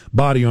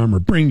Body Armor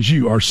brings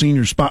you our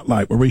Senior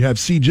Spotlight, where we have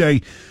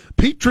CJ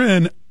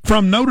Petrin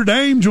from Notre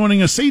Dame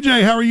joining us.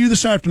 CJ, how are you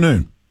this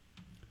afternoon?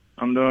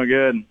 I'm doing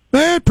good.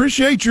 Man,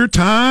 appreciate your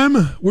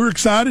time. We're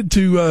excited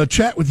to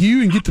chat with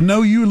you and get to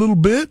know you a little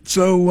bit.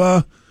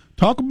 So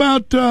talk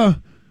about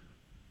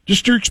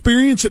just your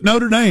experience at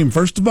Notre Dame.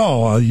 First of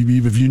all, have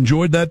you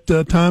enjoyed that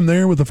time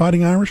there with the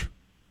Fighting Irish?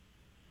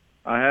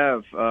 I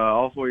have.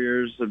 All 4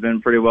 years have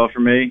been pretty well for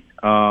me.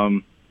 I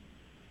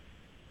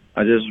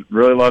just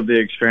really love the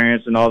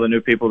experience and all the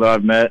new people that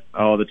I've met,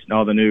 all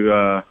the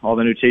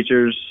new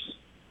teachers.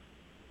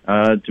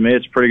 To me,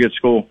 it's a pretty good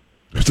school.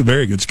 It's a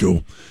very good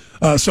school.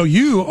 So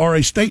you are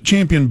a state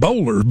champion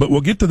bowler, but we'll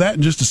get to that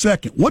in just a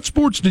second. What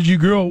sports did you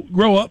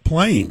grow up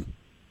playing?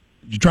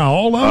 Did you try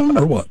all of them,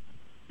 or what?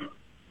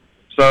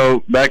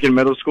 So back in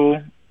middle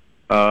school,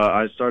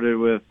 I started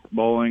with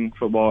bowling,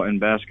 football,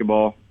 and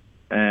basketball,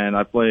 and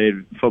I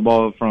played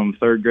football from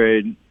 3rd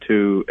grade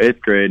to 8th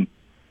grade,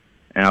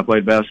 and I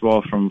played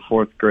basketball from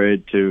 4th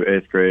grade to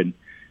 8th grade.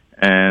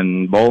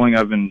 And bowling,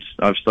 I've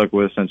stuck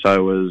with since I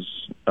was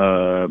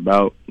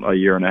about a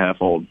year and a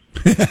half old.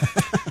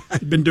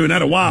 You've been doing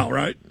that a while,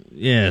 right?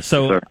 Yeah,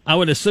 so Yes, I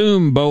would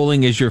assume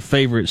bowling is your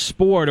favorite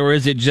sport, or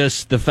is it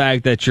just the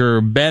fact that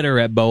you're better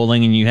at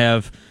bowling and you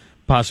have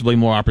possibly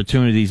more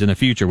opportunities in the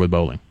future with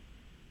bowling?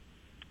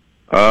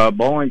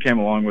 Bowling came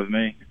along with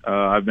me.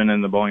 I've been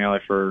in the bowling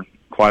alley for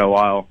quite a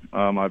while.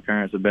 My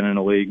parents have been in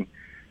the league,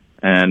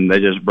 and they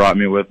just brought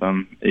me with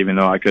them, even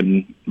though I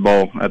couldn't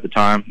bowl at the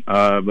time.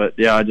 But,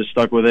 yeah, I just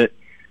stuck with it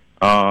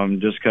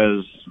just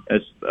because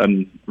it's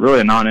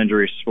really a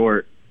non-injury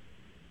sport,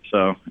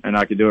 and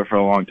I could do it for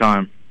a long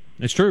time.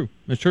 It's true.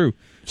 It's true.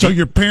 So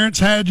your parents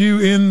had you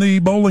in the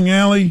bowling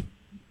alley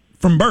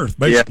from birth,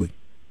 basically?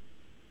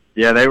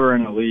 Yeah, they were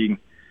in the league,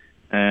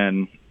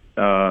 and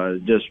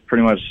just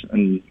pretty much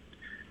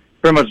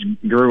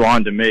grew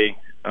on to me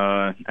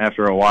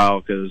after a while,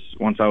 because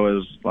when I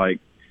was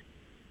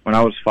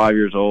 5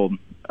 years old,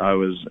 I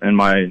was in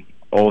my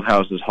old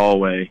house's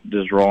hallway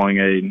just rolling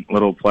a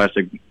little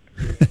plastic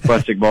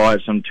ball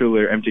at some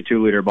empty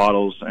 2-liter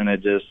bottles, and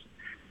it just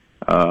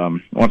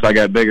once I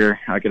got bigger,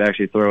 I could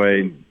actually throw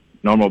a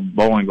normal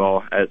bowling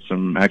ball at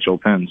some actual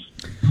pins.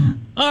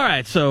 All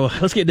right, so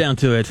let's get down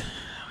to it.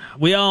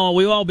 We've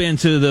all been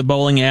to the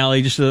bowling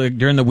alley just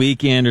during the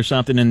weekend or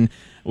something, and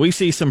we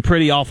see some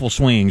pretty awful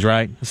swings,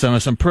 right?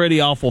 Some pretty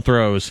awful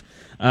throws.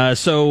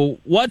 So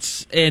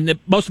and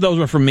most of those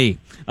were from me.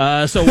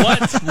 So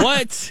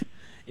what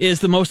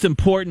is the most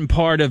important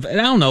part of, and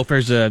I don't know if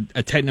there's a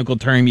technical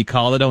term you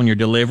call it on your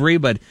delivery,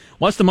 but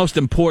what's the most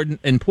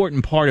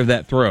important part of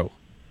that throw?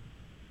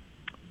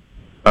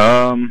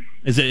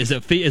 Is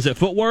it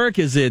footwork?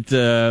 Is it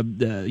your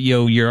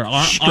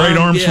straight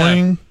arm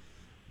swing?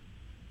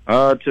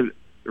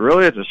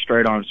 Really, it's a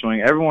straight arm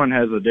swing. Everyone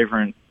has a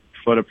different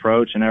foot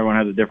approach, and everyone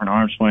has a different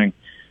arm swing.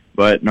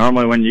 But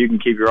normally, when you can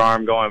keep your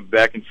arm going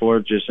back and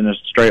forth just in a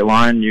straight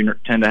line, you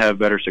tend to have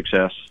better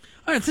success.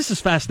 All right, this is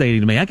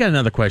fascinating to me. I got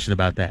another question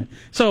about that.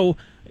 So,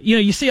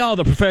 you see all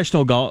the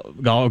professional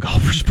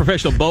golfers,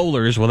 professional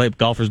bowlers. Well,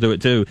 golfers do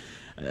it too.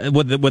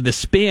 With the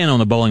spin on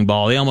the bowling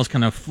ball, they almost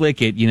kind of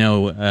flick it,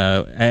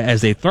 as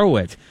they throw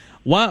it.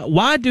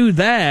 Why do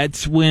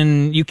that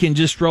when you can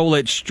just roll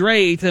it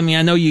straight? I mean,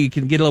 I know you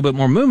can get a little bit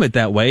more movement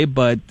that way,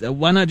 but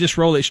why not just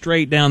roll it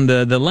straight down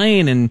the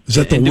lane? And is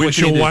that the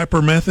windshield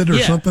wiper method or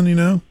something?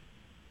 If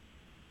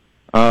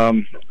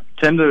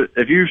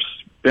you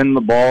spin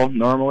the ball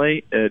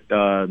normally, it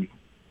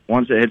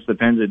once it hits the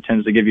pins, it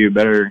tends to give you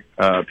better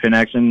pin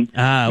action.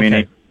 Okay.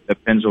 Meaning the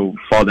pins will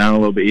fall down a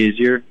little bit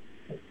easier.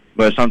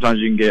 But sometimes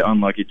you can get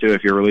unlucky too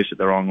if you release it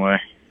the wrong way.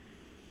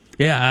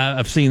 Yeah,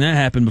 I've seen that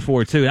happen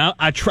before too.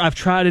 I've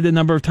tried it a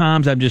number of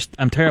times.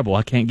 I'm terrible.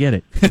 I can't get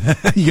it.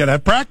 You got to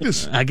have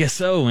practice. I guess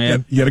so,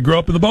 man. You got to grow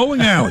up in the bowling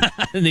alley.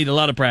 I need a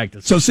lot of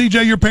practice. So,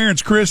 CJ, your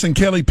parents, Chris and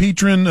Kelly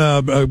Petrin,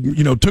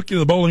 took you to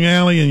the bowling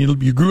alley,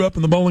 and you grew up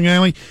in the bowling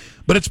alley.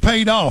 But it's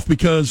paid off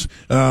because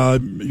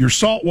your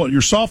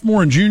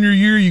sophomore and junior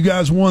year, you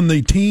guys won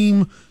the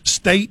team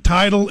state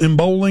title in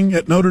bowling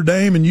at Notre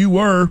Dame, and you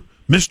were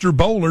Mr.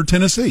 Bowler,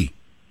 Tennessee.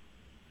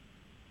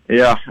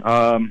 Yeah,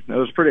 it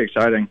was pretty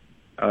exciting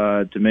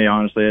to me,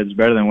 honestly. It's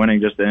better than winning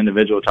just the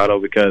individual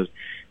title, because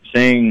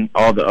seeing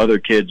all the other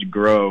kids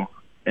grow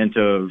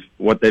into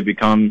what they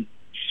become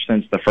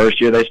since the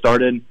first year they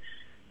started,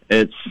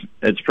 it's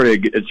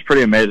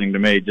pretty amazing to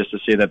me just to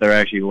see that they're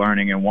actually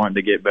learning and wanting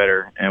to get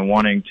better and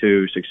wanting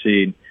to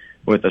succeed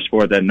with a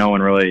sport that no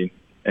one really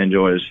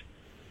enjoys.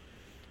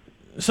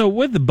 So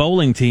with the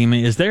bowling team,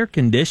 is there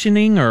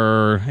conditioning,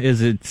 or is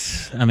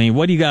it,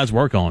 what do you guys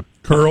work on?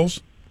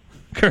 Curls?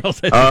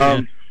 Curls.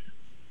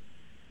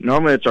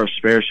 Normally it's our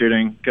spare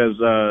shooting,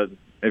 because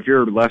if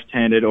you're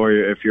left-handed or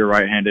if you're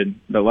right-handed,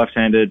 the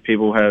left-handed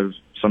people have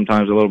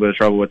sometimes a little bit of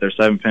trouble with their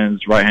 7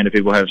 pins. Right-handed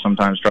people have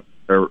sometimes trouble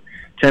with their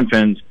 10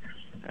 pins.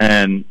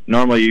 And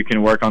normally you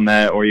can work on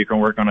that, or you can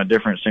work on a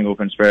different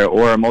single-pin spare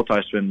or a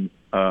multi-pin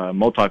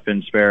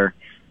spare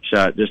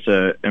shot just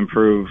to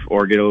improve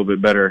or get a little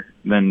bit better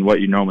than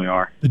what you normally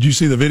are. Did you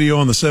see the video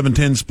on the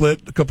 7-10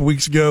 split a couple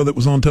weeks ago that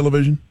was on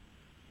television?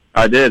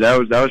 I did. That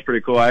was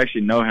pretty cool. I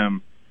actually know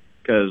him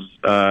because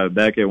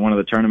back at one of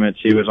the tournaments,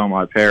 he was on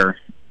my pair.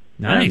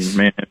 Nice.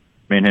 And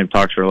me and him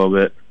talked for a little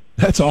bit.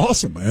 That's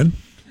awesome, man.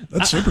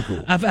 That's super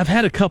cool. I've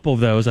had a couple of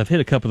those. I've hit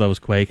a couple of those,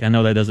 Quake. I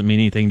know that doesn't mean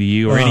anything to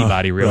you or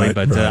anybody really, right,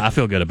 but right. I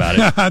feel good about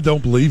it. I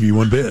don't believe you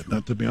one bit,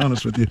 not to be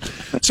honest with you.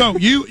 So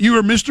you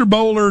were Mr.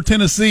 Bowler,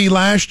 Tennessee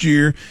last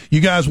year. You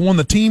guys won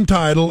the team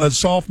title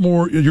as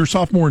your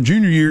sophomore and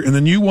junior year, and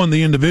then you won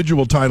the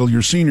individual title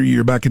your senior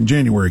year back in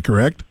January,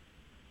 correct?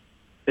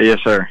 Yes,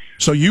 sir.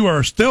 So you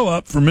are still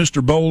up for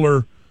Mr.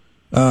 Bowler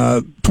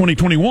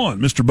 2021,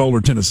 Mr.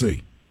 Bowler,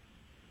 Tennessee.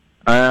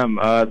 I am.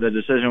 The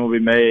decision will be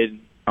made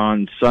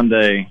on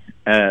Sunday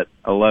at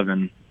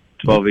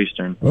 12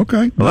 Eastern.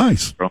 Okay,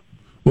 nice.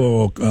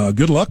 Well,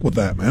 good luck with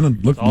that, man,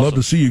 and love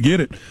to see you get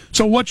it.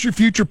 So what's your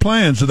future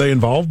plans? Do they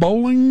involve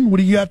bowling? What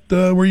do you got?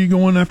 Where are you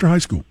going after high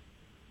school?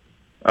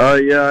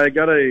 Yeah, I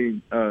got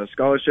a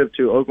scholarship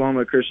to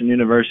Oklahoma Christian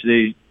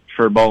University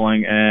for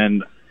bowling,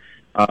 and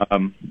I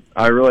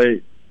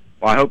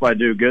hope I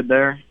do good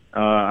there.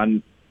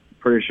 I'm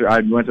pretty sure I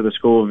went to the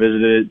school,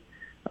 visited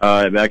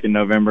back in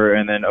November,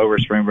 and then over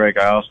spring break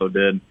I also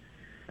did.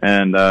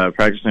 And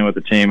practicing with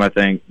the team, I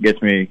think, gets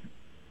me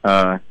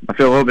I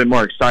feel a little bit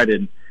more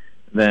excited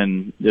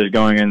than just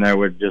going in there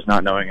with just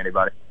not knowing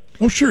anybody.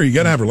 Oh, sure, you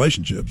got to have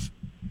relationships.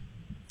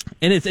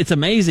 And it's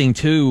amazing,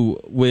 too,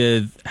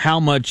 with how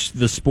much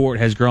the sport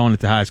has grown at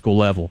the high school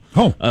level.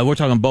 Oh. We're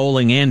talking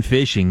bowling and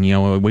fishing. You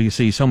know, we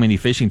see so many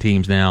fishing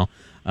teams now.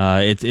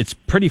 It's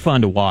pretty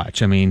fun to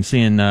watch. I mean,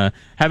 seeing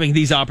having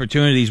these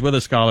opportunities with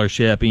a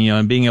scholarship,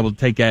 and being able to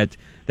take that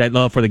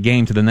love for the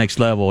game to the next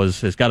level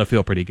has got to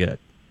feel pretty good.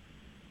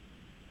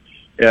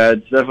 Yeah,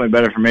 it's definitely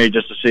better for me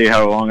just to see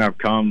how long I've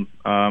come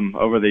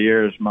over the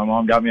years. My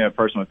mom got me a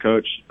personal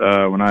coach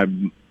when I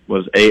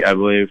was 8, I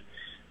believe.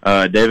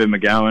 David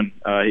McGowan.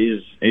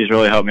 He's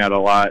really helped me out a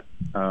lot.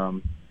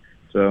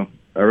 So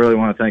I really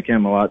want to thank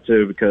him a lot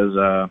too,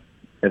 because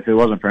if it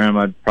wasn't for him,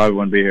 I probably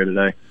wouldn't be here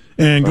today.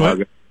 And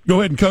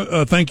go ahead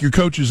and thank your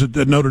coaches at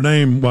Notre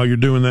Dame while you're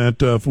doing that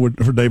for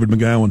David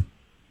McGowan.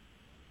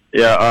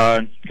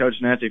 Yeah, Coach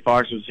Nancy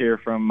Fox was here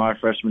from my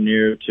freshman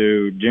year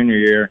to junior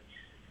year.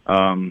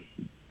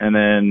 And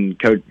then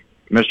Coach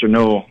Mr.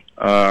 Newell,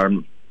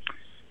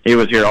 he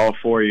was here all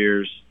 4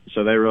 years,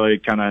 so they really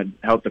kind of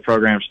helped the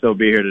program still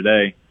be here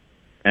today.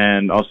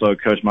 And also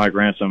Coach Mike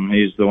Ransom,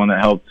 he's the one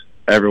that helped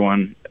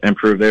everyone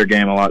improve their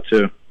game a lot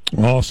too.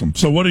 Awesome.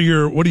 So what do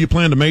you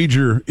plan to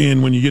major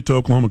in when you get to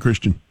Oklahoma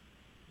Christian?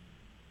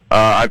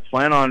 I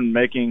plan on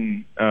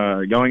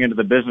going into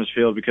the business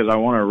field because I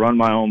want to run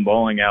my own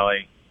bowling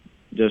alley,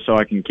 just so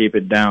I can keep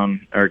it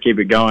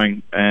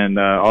going, and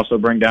also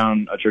bring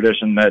down a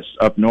tradition that's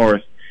up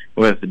north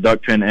with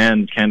duck pin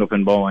and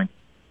candlepin bowling.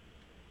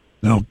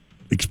 Now,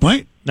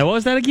 explain. Now, what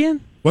was that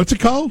again? What's it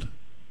called?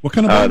 What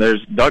kind of bowling?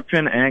 There's duck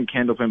pin and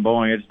candlepin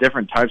bowling. It's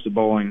different types of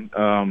bowling.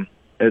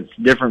 It's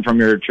different from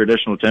your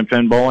traditional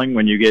 10-pin bowling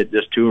when you get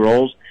just 2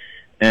 rolls.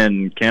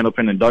 And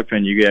candlepin and duck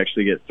pin, you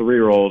actually get 3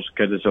 rolls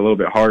because it's a little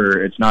bit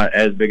harder. It's not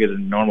as big as a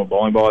normal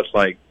bowling ball.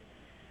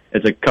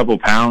 It's a couple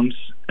pounds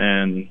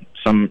and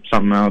something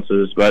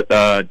ounces. But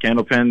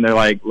candlepin, they're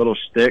like little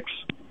sticks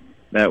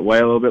that weigh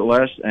a little bit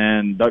less,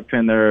 and duck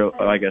pin, they're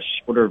like a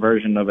shorter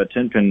version of a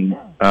 10-pin,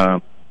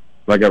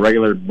 like a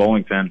regular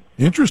bowling pin.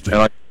 Interesting.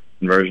 They're like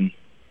a version.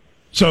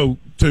 So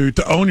to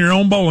own your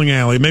own bowling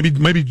alley,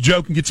 maybe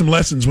Joe can get some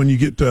lessons when you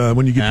get to that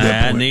point.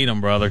 I need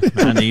them, brother.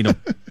 I need them.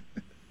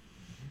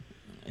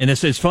 And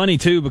it's funny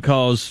too,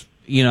 because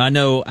I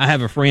know I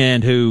have a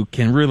friend who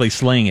can really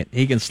sling it.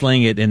 He can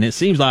sling it, and it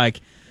seems like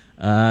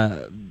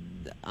this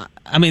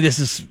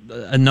is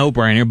a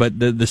no-brainer, but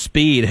the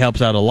speed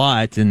helps out a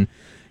lot. And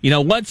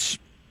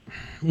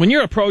when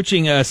you're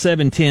approaching a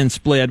 7-10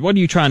 split, what are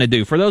you trying to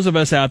do? For those of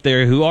us out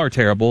there who are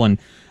terrible and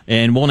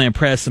want to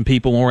impress some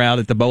people when we're out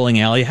at the bowling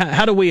alley,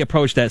 how do we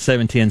approach that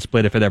 7-10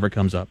 split if it ever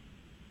comes up?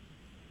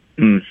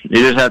 You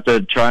just have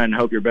to try and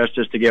hope your best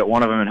just to get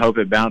one of them and hope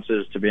it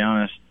bounces, to be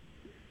honest.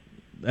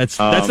 That's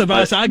the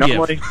advice I give.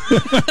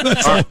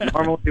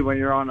 Normally, when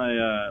you're on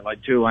a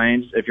 2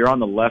 lanes, if you're on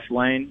the left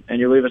lane and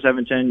you leave a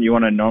 7-10, you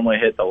want to normally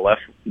hit the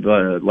left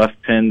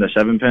pin, the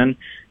 7-pin,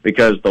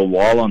 because the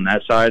wall on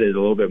that side is a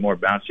little bit more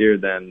bouncier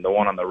than the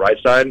one on the right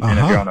side. And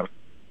if you're on the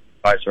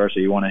vice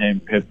versa, you want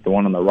to hit the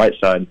one on the right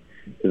side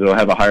because it'll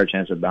have a higher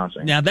chance of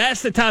bouncing. Now,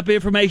 that's the type of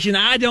information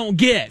I don't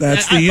get.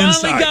 That's the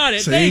insight. I finally got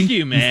it. See? Thank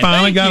you, man. You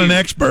finally got an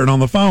expert on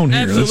the phone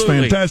here.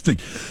 Absolutely. That's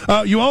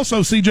fantastic. You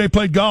also, CJ,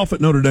 played golf at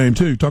Notre Dame,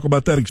 too. Talk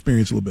about that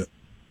experience a little bit.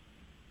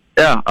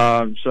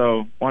 Yeah,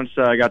 so once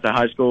I got to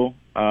high school,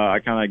 I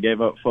kind of gave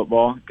up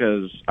football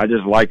because I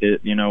just liked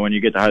it. When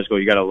you get to high school,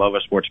 you got to love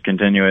a sport to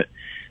continue it.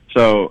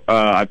 So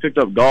I picked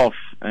up golf,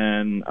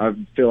 and I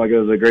feel like it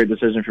was a great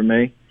decision for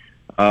me.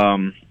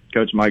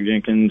 Coach Mike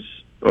Jenkins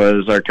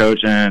was our coach,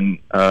 and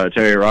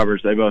Terry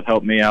Roberts, they both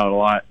helped me out a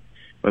lot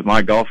with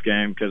my golf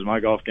game, because my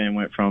golf game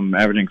went from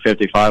averaging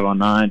 55 on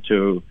 9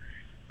 to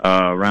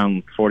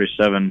around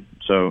 47.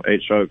 So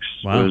 8 strokes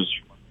was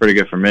pretty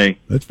good for me.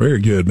 That's very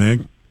good,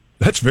 man.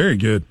 That's very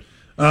good.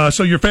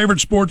 So your favorite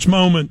sports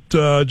moment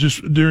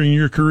just during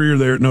your career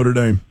there at Notre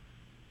Dame?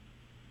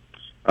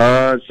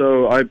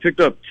 So I picked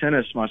up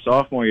tennis my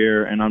sophomore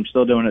year, and I'm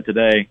still doing it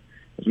today.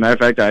 As a matter of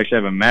fact, I actually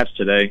have a match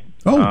today.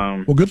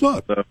 Oh, well, good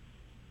luck. So,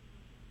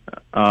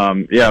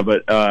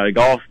 but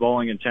golf,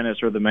 bowling, and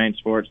tennis were the main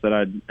sports that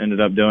I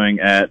ended up doing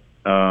at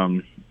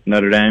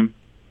Notre Dame.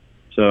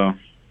 So,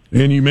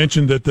 and you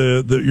mentioned that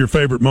your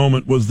favorite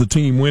moment was the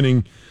team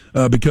winning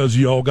because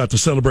you all got to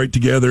celebrate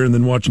together and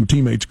then watching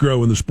teammates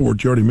grow in the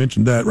sport. You already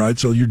mentioned that, right?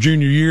 So your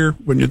junior year,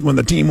 when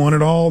the team won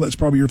it all, that's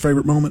probably your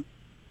favorite moment?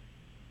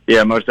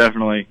 Yeah, most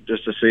definitely.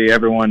 Just to see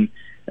everyone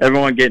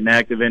getting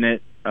active in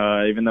it,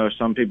 even though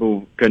some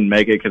people couldn't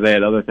make it because they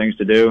had other things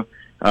to do.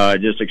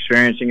 Just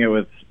experiencing it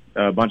with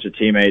a bunch of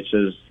teammates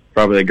is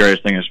probably the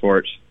greatest thing in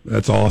sports.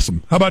 That's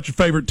awesome. How about your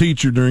favorite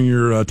teacher during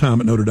your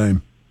time at Notre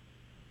Dame?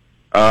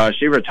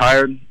 She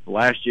retired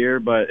last year,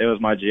 but it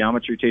was my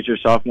geometry teacher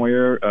sophomore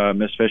year,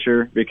 Miss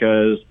Fisher,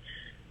 because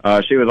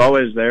she was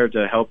always there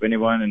to help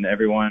anyone and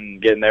everyone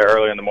getting there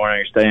early in the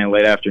morning, staying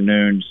late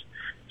afternoons,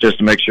 just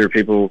to make sure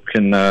people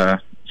can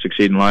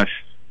succeed in life.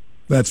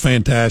 That's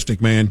fantastic,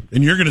 man.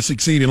 And you're going to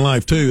succeed in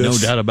life, too. No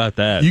doubt about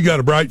that. You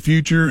got a bright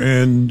future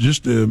and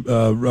just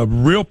a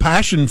real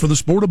passion for the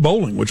sport of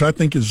bowling, which I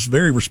think is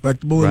very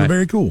respectable and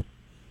very cool.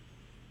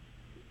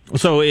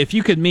 So if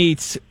you could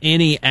meet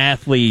any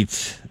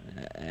athletes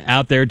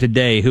out there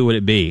today, who would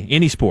it be?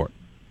 Any sport?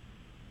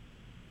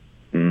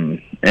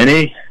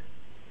 Any?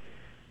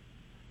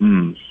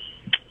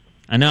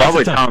 I know.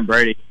 Probably Tom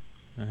Brady.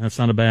 That's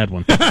not a bad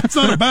one. That's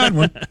not a bad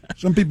one.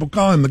 Some people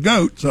call him the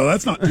GOAT, so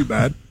that's not too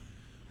bad.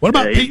 What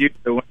about Pete?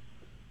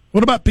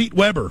 What about Pete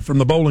Weber from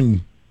the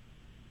bowling?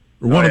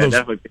 Or one of those?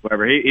 Definitely Pete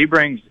Weber. He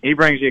brings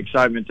the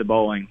excitement to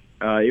bowling.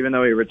 Even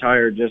though he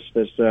retired just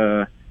this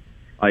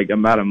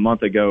about a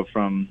month ago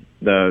from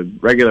the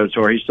regular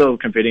tour, he's still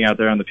competing out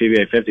there on the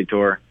PBA 50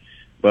 tour.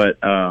 But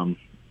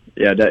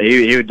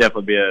he would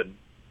definitely be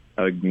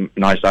a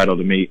nice idol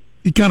to meet.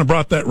 He kind of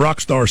brought that rock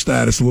star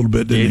status a little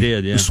bit, didn't he? He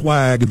did, yeah. The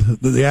swag,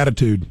 the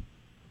attitude.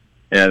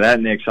 Yeah, that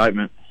and the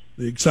excitement.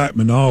 The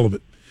excitement, all of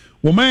it.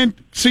 Well, man,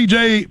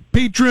 CJ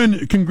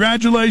Petrin,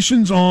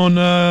 congratulations on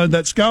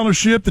that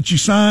scholarship that you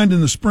signed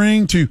in the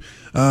spring to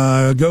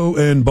go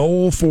and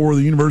bowl for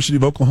the University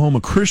of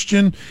Oklahoma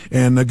Christian.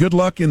 And good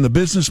luck in the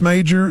business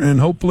major. And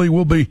hopefully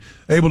we'll be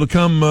able to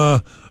come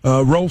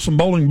roll some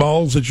bowling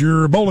balls at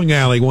your bowling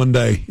alley one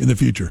day in the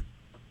future.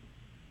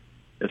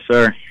 Yes,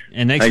 sir.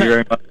 And next Thank time, you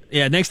very much.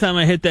 Yeah, next time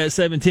I hit that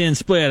 710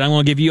 split, I'm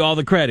going to give you all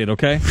the credit,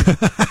 okay?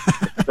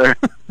 Sir.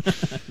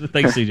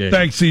 Thanks, CJ.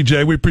 Thanks,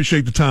 CJ. We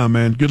appreciate the time,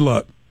 man. Good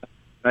luck.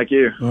 Thank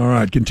you. All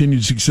right.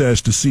 Continued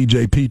success to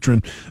CJ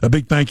Petrin. A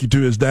big thank you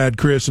to his dad,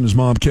 Chris, and his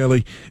mom,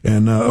 Kelly.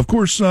 And, of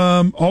course,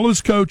 all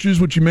his coaches,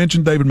 which you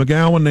mentioned, David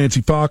McGowan,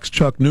 Nancy Fox,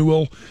 Chuck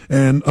Newell,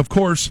 and, of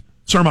course,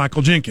 Sir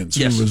Michael Jenkins,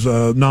 who was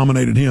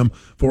nominated him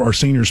for our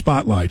senior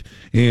spotlight.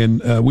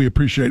 And we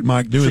appreciate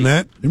Mike doing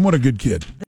that. And what a good kid.